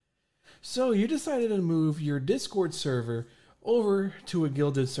So you decided to move your Discord server over to a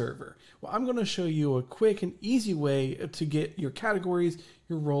Guilded server. Well, I'm going to show you a quick and easy way to get your categories,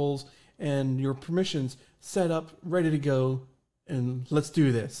 your roles, and your permissions set up, ready to go, and let's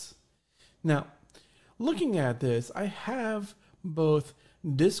do this. Now, looking at this, I have both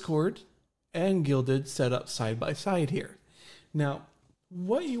Discord and Guilded set up side by side here. Now,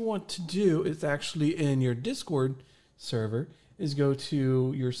 what you want to do is actually in your Discord server is go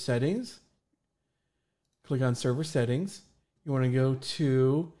to your settings, click on server settings. You want to go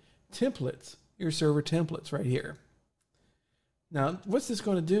to templates, your server templates right here. Now, what's this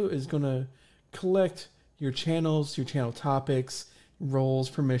going to do is going to collect your channels, your channel topics, roles,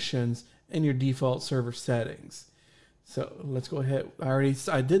 permissions, and your default server settings. So let's go ahead.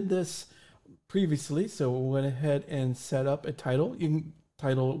 I did this previously, so we went ahead and set up a title. You can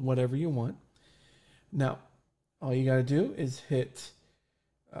title whatever you want. Now, all you got to do is hit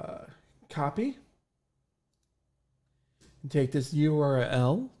copy and take this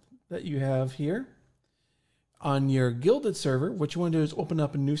URL that you have here. On your Guilded server, what you want to do is open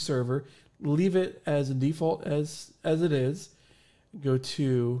up a new server, leave it as a default as it is. Go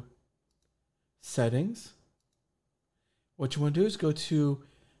to settings. What you want to do is go to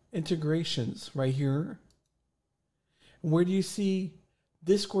integrations right here. Where do you see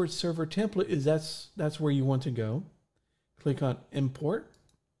Discord server template is that's where you want to go. Click on import.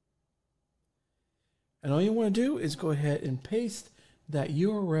 And all you want to do is go ahead and paste that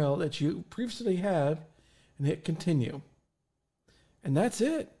URL that you previously have and hit continue. And that's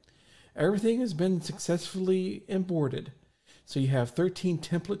it. Everything has been successfully imported. So you have 13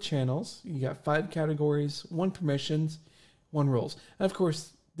 template channels. You got 5 categories, 1 permissions, 1 roles. And of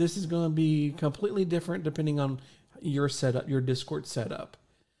course, this is going to be completely different depending on your setup, your Discord setup.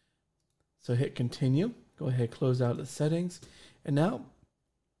 So hit continue. Go ahead, close out the settings. And now,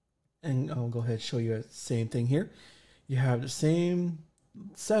 and I'll go ahead and show you the same thing here. You have the same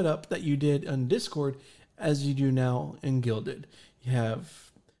setup that you did on Discord as you do now in Guilded. You have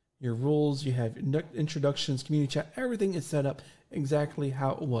your rules, you have introductions, community chat, everything is set up exactly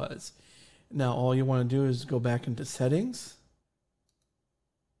how it was. Now all you want to do is go back into settings.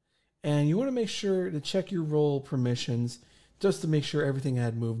 And you want to make sure to check your role permissions just to make sure everything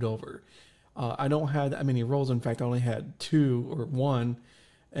had moved over. I don't have that many roles. In fact, I only had 2 or 1,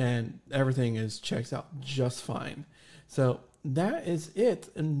 and everything checks out just fine. So that is it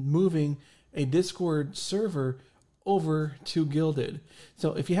in moving a Discord server over to Guilded.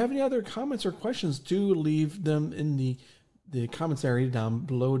 So if you have any other comments or questions, do leave them in the comments area down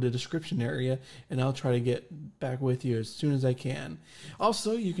below the description area, and I'll try to get back with you as soon as I can.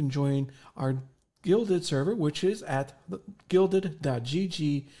 Also, you can join our Guilded server, which is at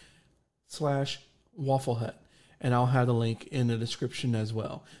guilded.gg/wafflehead. And I'll have the link in the description as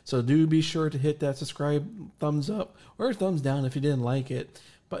well. So do be sure to hit that subscribe, thumbs up, or thumbs down if you didn't like it.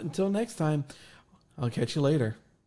 But until next time, I'll catch you later.